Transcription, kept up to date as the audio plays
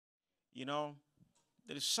You know,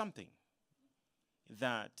 there is something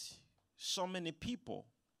that so many people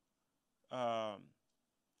are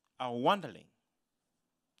wondering.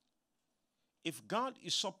 If God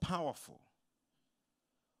is so powerful,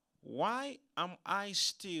 why am I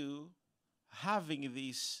still having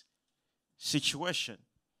this situation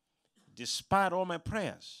despite all my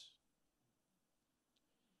prayers?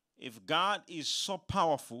 If God is so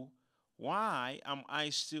powerful, why am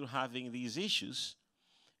I still having these issues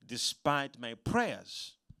despite my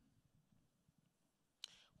prayers?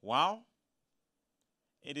 Well,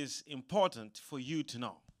 it is important for you to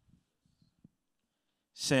know.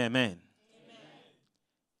 Say amen.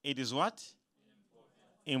 It is what?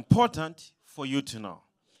 Important for you to know.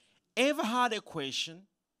 Ever had a question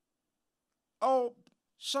or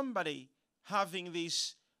somebody having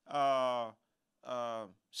this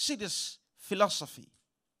serious philosophy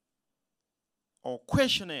or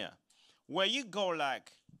questionnaire where you go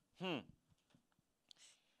like,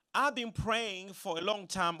 I've been praying for a long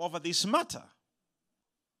time over this matter,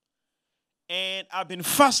 and I've been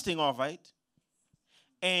fasting over it,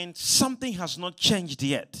 and something has not changed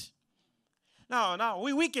yet. Now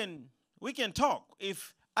we can talk.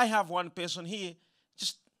 If I have one person here,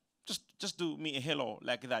 just do me a hello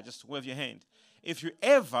like that. Just wave your hand. If you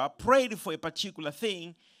ever prayed for a particular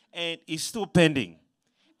thing and it's still pending,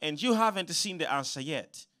 and you haven't seen the answer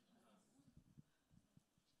yet.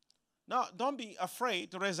 Now, don't be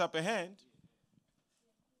afraid to raise up a hand.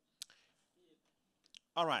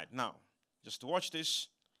 All right, now, just watch this.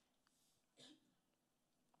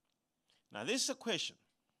 Now, this is a question.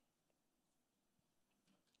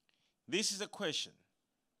 This is a question.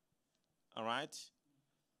 All right?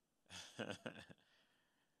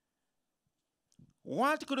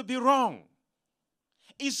 What could be wrong?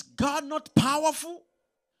 Is God not powerful?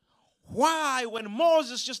 Why, when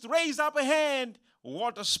Moses just raised up a hand,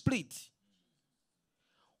 water split?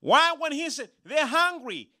 Why, when he said they're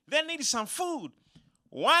hungry, they need some food?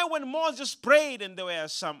 Why, when Moses prayed and there were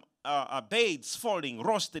some babes falling,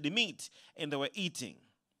 roasted meat, and they were eating?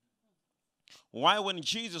 Why, when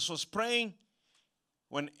Jesus was praying,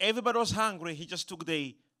 when everybody was hungry, he just took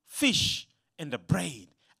the fish and the bread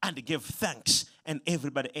and gave thanks and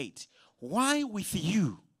everybody ate? Why with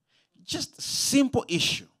you? Just a simple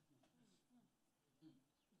issue.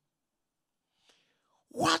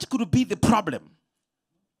 What could be the problem?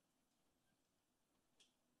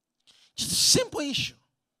 Just a simple issue.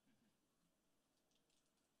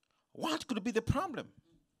 What could be the problem?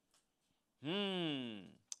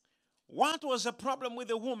 What was the problem with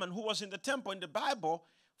the woman who was in the temple in the Bible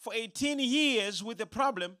for 18 years with the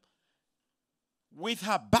problem with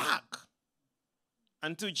her back?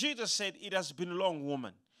 Until Jesus said, it has been long,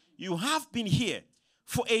 woman. You have been here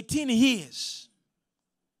for 18 years.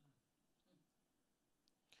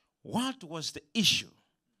 What was the issue?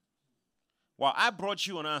 Well, I brought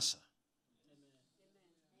you an answer.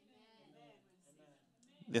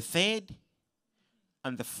 The third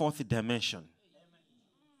and the fourth dimension.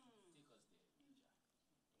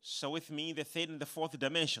 So with me, the third and the fourth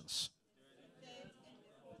dimensions.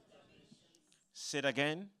 Say it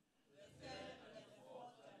again.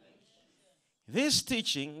 This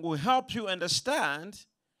teaching will help you understand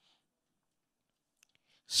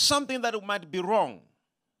something that might be wrong.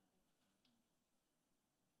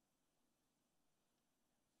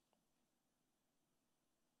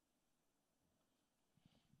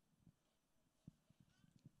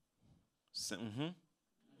 So,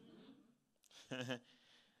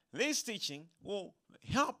 this teaching will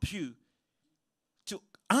help you to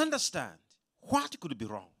understand what could be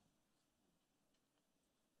wrong.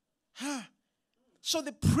 So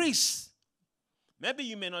the priests, maybe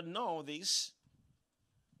you may not know this.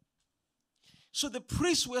 So the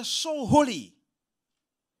priests were so holy.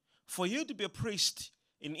 For you to be a priest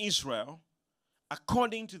in Israel,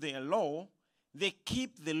 according to their law, they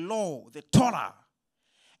keep the law, the Torah,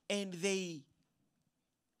 and they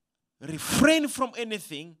refrain from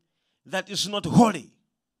anything that is not holy.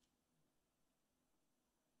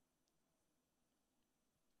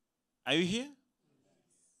 Are you here?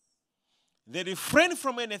 They refrain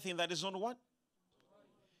from anything that is not what?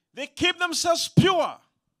 They keep themselves pure.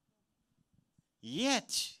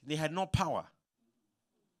 Yet, they had no power.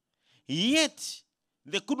 Yet,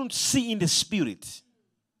 they couldn't see in the spirit.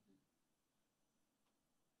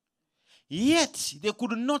 Yet, they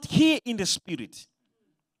could not hear in the spirit.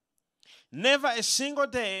 Never a single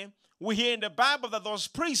day we hear in the Bible that those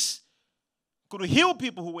priests could heal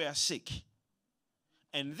people who were sick.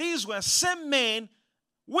 And these were same men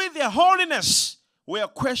with their holiness were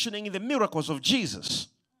questioning the miracles of Jesus.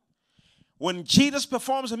 when Jesus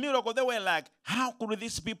performs a miracle, they were like, how could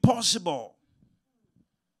this be possible?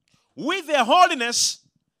 With their holiness,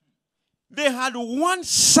 they had one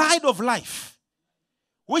side of life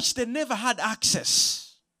which they never had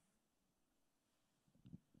access.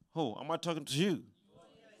 Oh, am I talking to you?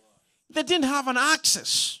 They didn't have an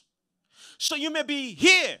access. So you may be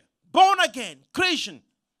here, born again, Christian,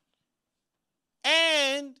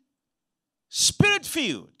 and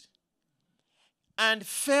spirit-filled, and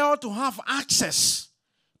fail to have access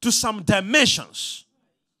to some dimensions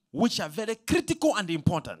which are very critical and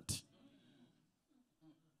important.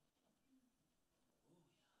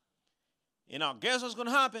 You know, guess what's going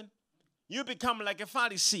to happen? You become like a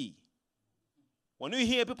Pharisee. When you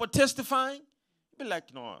hear people testifying, you'll be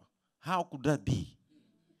like, no, how could that be?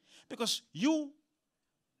 Because you,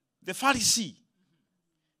 the Pharisee,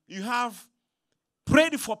 you have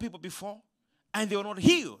prayed for people before and they were not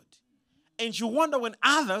healed. And you wonder when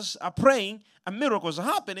others are praying and miracles are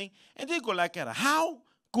happening, and they go like, how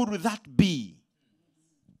could that be?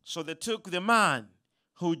 So they took the man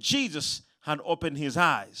who Jesus had opened his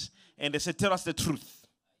eyes, and they said, tell us the truth.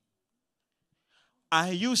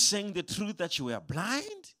 Are you saying the truth that you were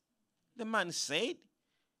blind? The man said,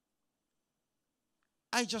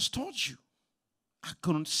 I just told you. I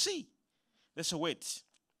couldn't see. They said, wait,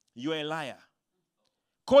 you're a liar.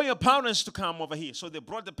 Call your parents to come over here. So they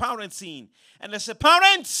brought the parents in. And they said,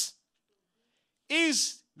 parents,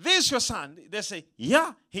 is this your son? They say,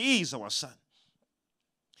 yeah, he is our son.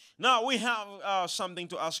 Now we have something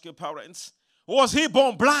to ask your parents. Was he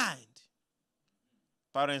born blind?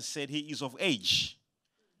 Parents said, he is of age.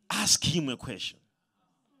 Ask him a question.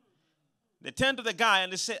 They turned to the guy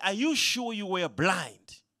and they said, are you sure you were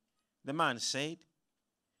blind? The man said,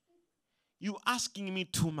 you asking me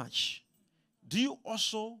too much. Do you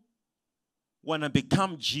also want to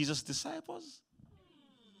become Jesus' disciples?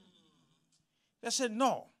 They said,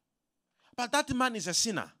 no. But that man is a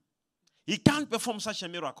sinner. He can't perform such a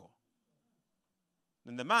miracle.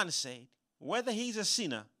 Then the man said, whether he is a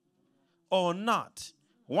sinner or not,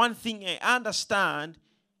 one thing I understand,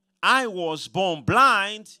 I was born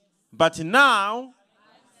blind, but now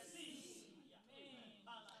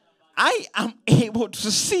I am able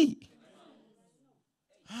to see.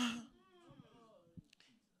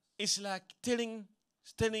 It's like telling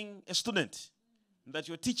a student that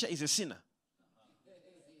your teacher is a sinner.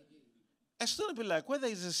 A student will be like, whether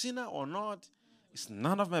he's a sinner or not, it's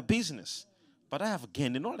none of my business. But I have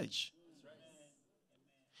gained the knowledge.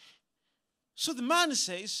 So the man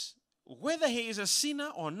says, whether he is a sinner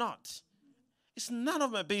or not, it's none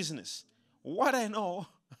of my business. What I know,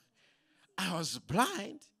 I was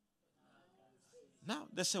blind. Now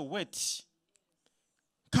they say, wait,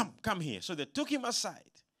 come here. So they took him aside.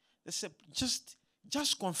 They said,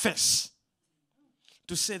 just confess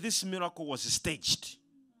to say this miracle was staged.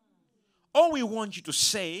 All we want you to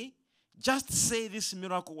say, just say this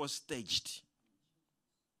miracle was staged.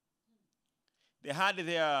 They had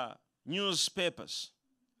their newspapers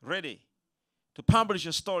ready to publish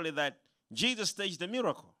a story that Jesus staged the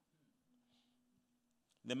miracle.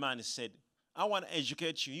 The man said, I want to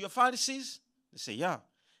educate you. You're Pharisees? They said, yeah.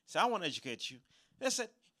 He said, I want to educate you.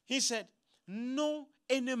 He said, no,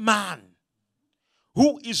 any man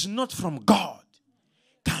who is not from God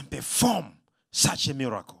can perform such a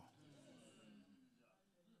miracle.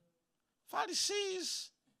 Pharisees.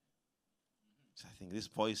 So I think this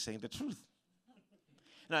boy is saying the truth.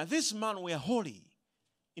 Now, this man were holy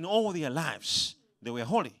in all their lives. They were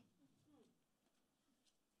holy.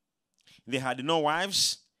 They had no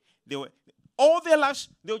wives. They were all their lives.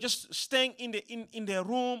 They were just staying in their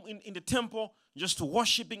room in the temple, just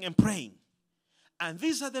worshiping and praying. And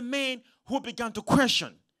these are the men who began to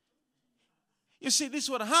question. You see, this is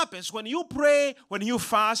what happens when you pray, when you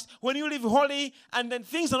fast, when you live holy, and then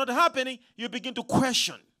things are not happening, you begin to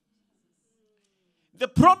question. The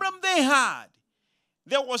problem they had,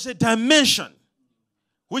 there was a dimension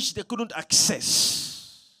which they couldn't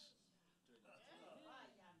access.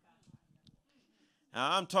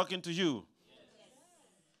 Now, I'm talking to you.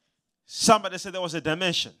 Somebody said there was a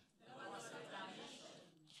dimension.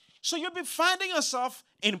 So you'll be finding yourself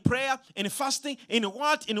in prayer, in fasting, in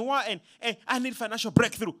what, and I need financial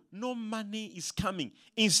breakthrough. No money is coming.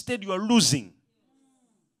 Instead, you are losing.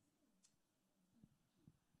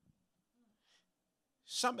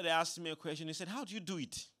 Somebody asked me a question. He said, how do you do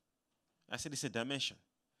it? I said, it's a dimension.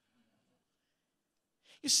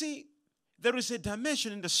 You see, there is a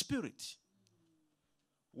dimension in the spirit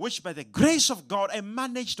which by the grace of God, I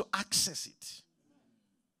managed to access it.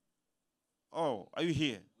 Oh, are you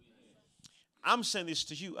here? I'm saying this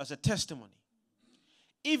to you as a testimony.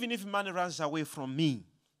 Even if money runs away from me,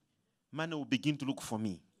 money will begin to look for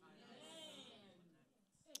me.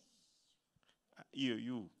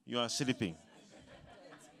 You are sleeping.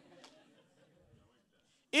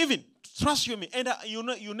 Even, trust you me, and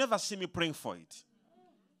you never see me praying for it.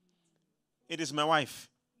 It is my wife.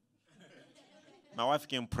 My wife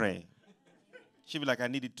can pray. She'll be like, I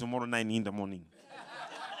need it tomorrow 9 in the morning.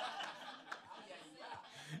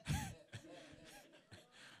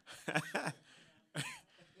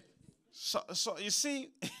 So you see,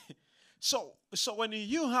 so when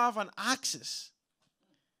you have an access,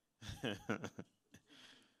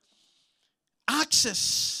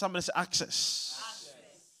 somebody say access.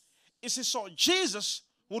 You see, so Jesus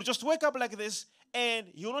would just wake up like this, and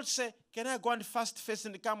he will not say, can I go and fast first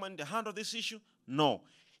and come and handle this issue? No.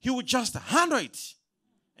 He would just handle it,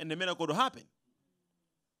 and the miracle would happen.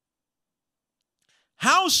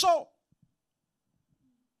 How so?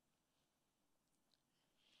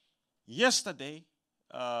 Yesterday,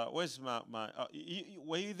 where's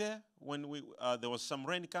were you there when there was some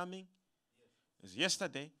rain coming? It was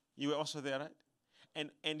yesterday. You were also there, right?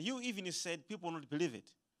 And you even said people don't believe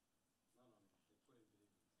it.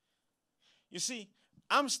 You see,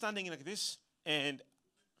 I'm standing like this, and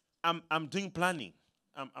I'm doing planning.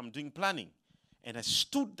 I'm doing planning, and I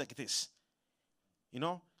stood like this. You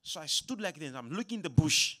know, so I stood like this. I'm looking in the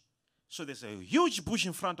bush. So there's a huge bush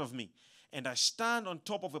in front of me, and I stand on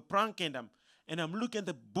top of a plank, and I'm looking at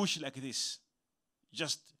the bush like this,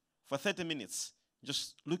 just for 30 minutes,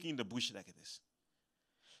 just looking in the bush like this.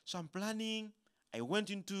 So I'm planning. I went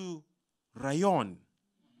into Rayon,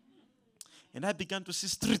 and I began to see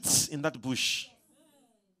streets in that bush.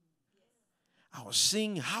 I was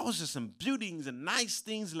seeing houses and buildings and nice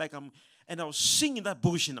things and I was seeing in that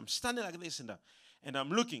bush, and I'm standing like this, and I'm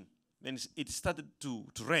looking. Then it started to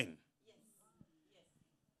rain.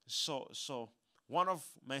 So one of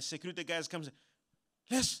my security guys comes,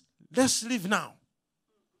 let's leave now.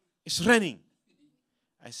 It's raining.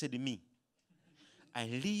 I said, me, I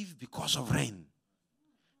leave because of rain.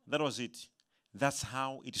 That was it. That's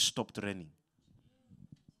how it stopped raining.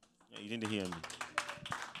 You didn't hear me.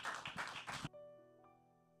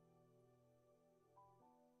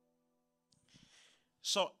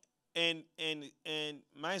 So, and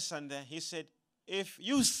my son there, he said, if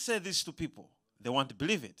you say this to people, they want to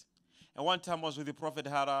believe it. And one time I was with the Prophet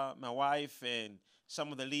Hara, my wife, and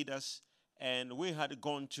some of the leaders, and we had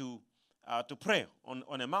gone to pray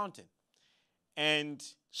on a mountain. And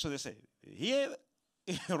so they said, here,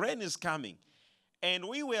 rain is coming. And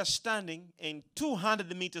we were standing, and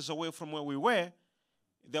 200 meters away from where we were,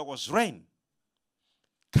 there was rain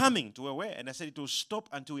coming to where we were. And I said it will stop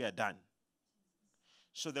until we are done.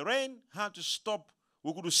 So the rain had to stop.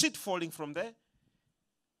 We could see it falling from there.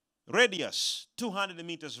 Radius, 200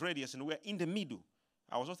 meters radius, and we're in the middle.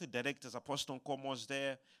 I was with the directors, Apostle Nkomo was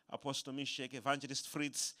there, Apostle Mishek, Evangelist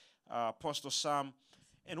Fritz, Apostle Sam.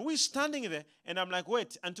 And we're standing there, and I'm like,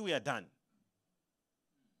 wait until we are done.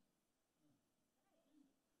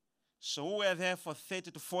 So we were there for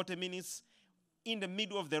 30 to 40 minutes in the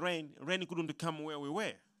middle of the rain. Rain couldn't come where we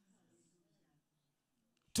were.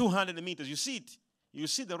 200 meters, you see it. You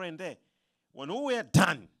see the rain there. When we were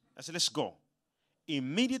done, I said, let's go.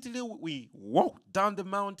 Immediately, we walked down the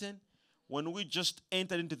mountain. When we just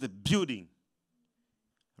entered into the building,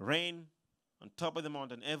 rain on top of the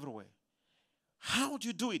mountain everywhere. How do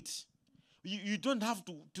you do it? You don't have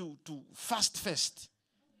to fast first.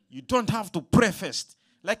 You don't have to pray first.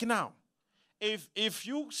 Like now, if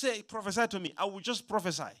you say, prophesy to me, I will just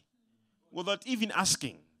prophesy without even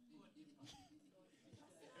asking.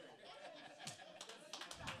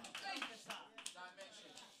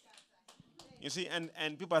 You see,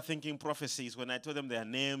 and people are thinking prophecies when I tell them their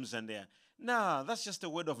names and their... Nah, that's just a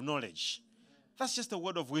word of knowledge. That's just a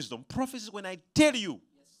word of wisdom. Prophecy is when I tell you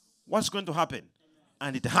what's going to happen,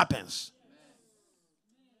 and it happens.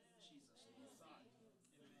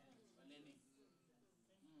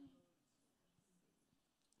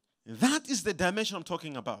 That is the dimension I'm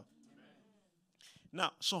talking about.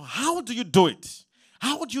 Now, so how do you do it?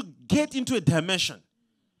 How do you get into a dimension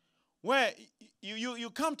where you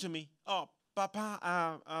come to me, oh, Papa,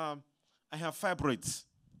 I have fibroids.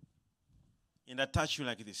 And I touch you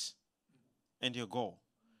like this. And you go.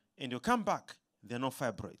 And you come back, there are no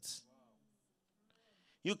fibroids.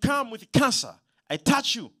 You come with cancer. I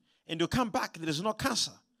touch you. And you come back, there is no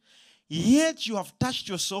cancer. Yet you have touched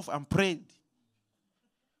yourself and prayed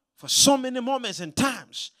for so many moments and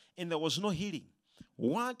times, and there was no healing.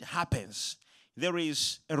 What happens? There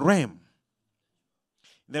is a realm.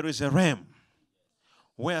 There is a realm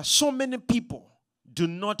where so many people do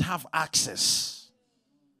not have access.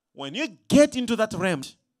 When you get into that realm,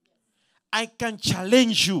 I can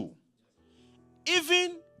challenge you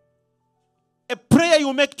Even a prayer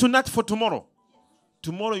you make tonight for tomorrow,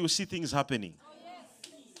 tomorrow you see things happening.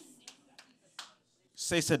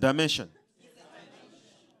 Say it's a dimension.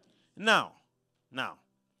 Now,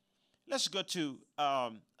 let's go to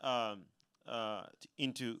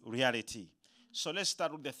into reality. So let's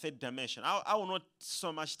start with the third dimension. I will not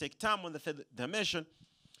so much take time on the third dimension.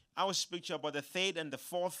 I will speak to you about the third and the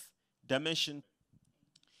fourth dimension.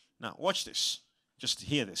 Now, watch this. Just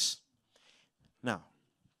hear this. Now,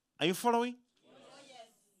 are you following? Yes.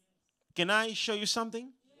 Can I show you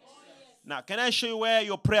something? Yes. Now, can I show you where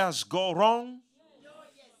your prayers go wrong?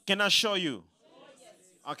 Yes. Can I show you?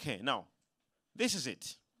 Yes. Okay, now, this is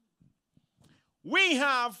it. We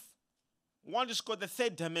have one is called the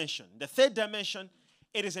third dimension. The third dimension,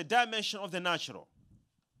 it is a dimension of the natural.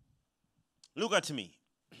 Look at me.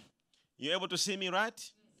 You able to see me,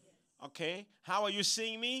 right? Okay. How are you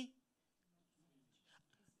seeing me?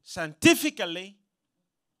 Scientifically,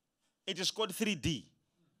 it is called 3D.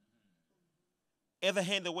 Ever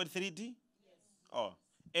heard the word 3D? Yes. Oh,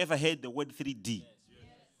 ever heard the word 3D? Yes.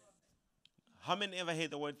 How many ever heard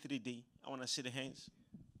the word 3D? I want to see the hands.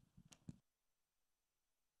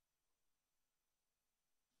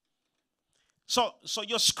 So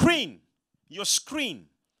your screen,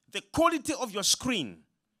 the quality of your screen,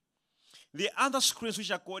 the other screens which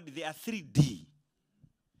are called, they are 3D.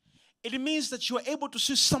 It means that you are able to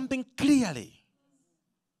see something clearly.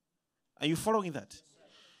 Are you following that?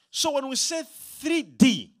 So when we say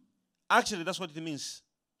 3D, actually that's what it means.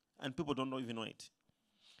 And people don't even know it.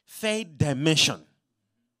 Third dimension.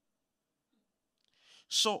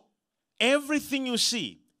 So everything you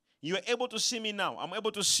see, you are able to see me now. I'm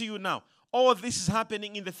able to see you now. All this is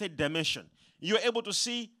happening in the third dimension. You're able to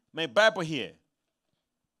see my Bible here.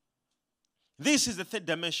 This is the third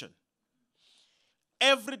dimension.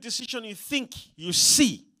 Every decision you think, you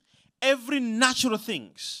see, every natural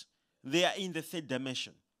things, they are in the third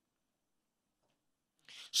dimension.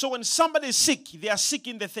 So when somebody is sick, they are sick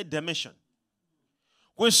in the third dimension.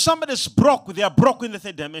 When somebody is broke, they are broke in the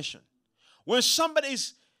third dimension. When somebody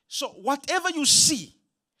is, so whatever you see,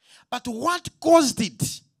 but what caused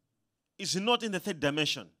it is not in the third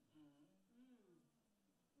dimension.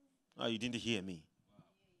 Oh, you didn't hear me.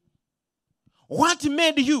 What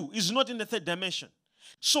made you is not in the third dimension.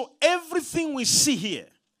 So everything we see here,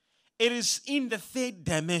 it is in the third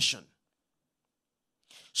dimension.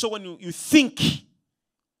 So when you think,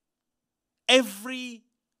 every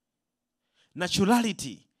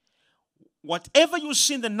naturality, whatever you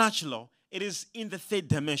see in the natural, it is in the third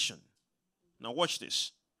dimension. Now watch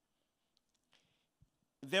this.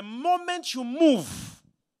 The moment you move,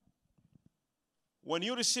 when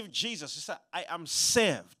you receive Jesus, you say, I am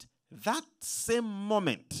saved. That same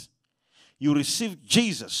moment you receive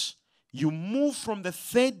Jesus, you move from the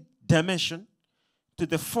third dimension to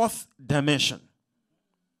the fourth dimension.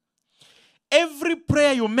 Every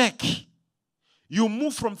prayer you make, you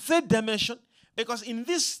move from third dimension, because in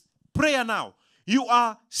this prayer now, you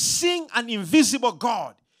are seeing an invisible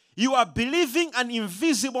God. You are believing an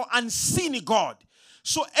invisible, unseen God.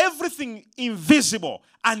 So everything invisible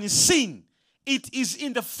and seen, it is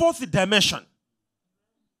in the fourth dimension.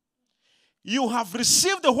 You have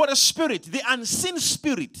received the Holy Spirit, the unseen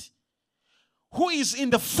Spirit, who is in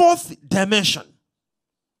the fourth dimension.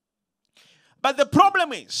 But the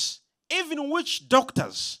problem is, even witch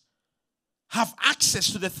doctors have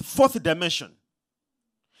access to the fourth dimension,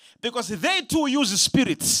 because they too use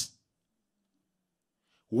spirits.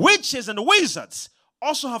 Witches and wizards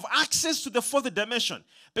also have access to the fourth dimension,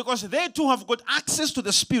 because they too have got access to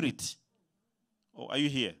the Spirit. Oh, are you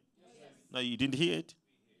here? Yes. No, you didn't hear it?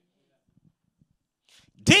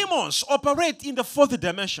 Demons operate in the fourth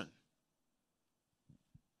dimension.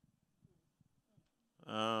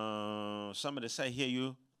 Somebody say, I hear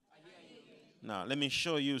you. Now, let me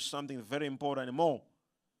show you something very important more.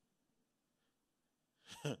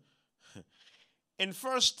 In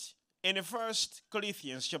First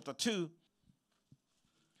Corinthians chapter 2,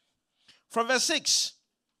 from verse 6,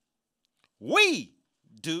 we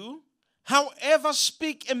do, however,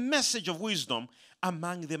 speak a message of wisdom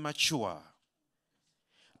among the mature,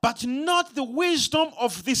 but not the wisdom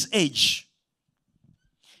of this age,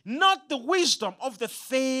 not the wisdom of the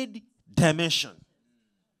third dimension.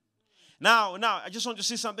 Now, I just want to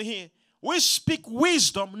see something here. We speak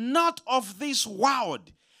wisdom not of this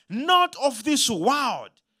world, not of this world.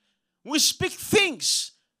 We speak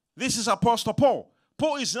things. This is Apostle Paul.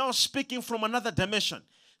 Paul is now speaking from another dimension.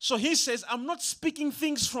 So he says, I'm not speaking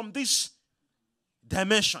things from this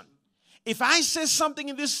dimension. If I say something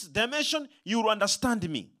in this dimension, you will understand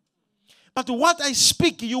me. But what I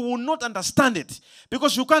speak, you will not understand it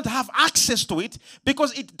because you can't have access to it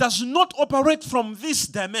because it does not operate from this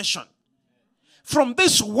dimension, from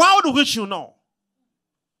this world which you know.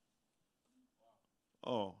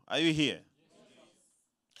 Oh, are you here?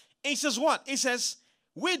 It says what? It says,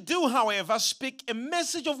 we do, however, speak a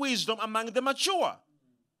message of wisdom among the mature,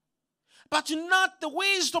 but not the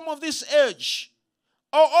wisdom of this age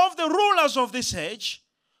or of the rulers of this age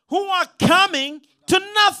who are coming to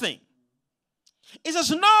nothing. It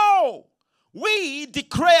says, no, we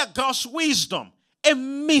declare God's wisdom, a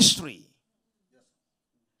mystery.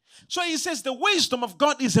 So he says the wisdom of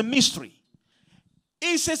God is a mystery.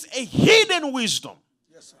 It says a hidden wisdom.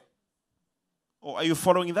 Yes, sir. Oh, are you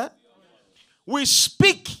following that? We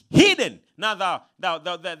speak hidden. Now,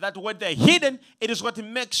 that word there, hidden, it is what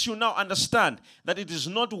makes you now understand that it is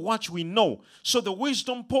not what we know. So the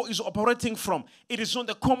wisdom Paul is operating from, it is not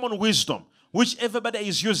the common wisdom which everybody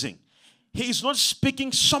is using. He is not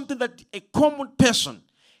speaking something that a common person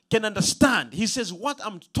can understand. He says, what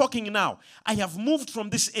I'm talking now, I have moved from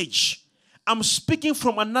this age. I'm speaking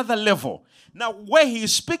from another level. Now, where he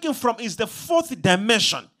is speaking from is the fourth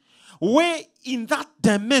dimension. Where in that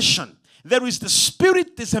dimension, there is the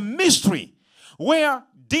spirit, there's a mystery. Where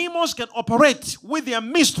demons can operate with their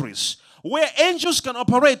mysteries. Where angels can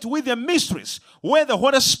operate with their mysteries. Where the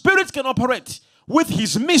Holy Spirit can operate with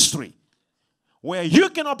his mystery. Where you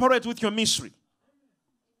can operate with your mystery.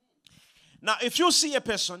 Now, if you see a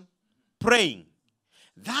person praying,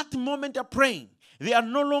 that moment they're praying, they are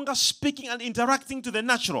no longer speaking and interacting to the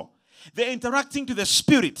natural. They're interacting to the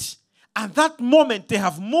spirit. And that moment they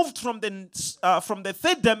have moved from the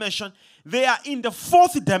third dimension, they are in the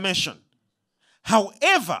fourth dimension.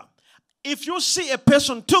 However, if you see a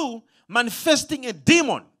person too manifesting a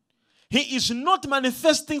demon, he is not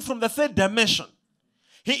manifesting from the third dimension.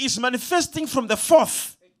 He is manifesting from the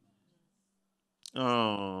fourth.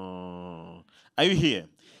 Oh, are you here?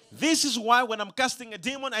 This is why when I'm casting a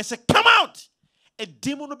demon, I say, come out. A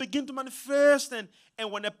demon will begin to manifest.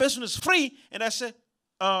 And when a person is free, and I say,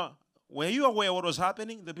 were you aware of what was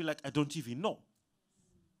happening? They'll be like, I don't even know.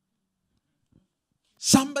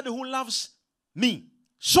 Somebody who loves me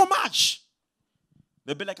so much,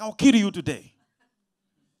 they'll be like, I'll kill you today.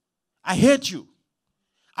 I hate you.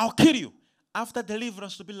 I'll kill you. After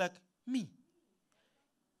deliverance, to be like, me,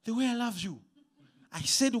 the way I love you. I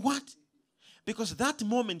said what? Because that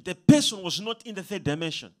moment, the person was not in the third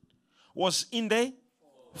dimension. Was in the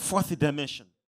fourth dimension.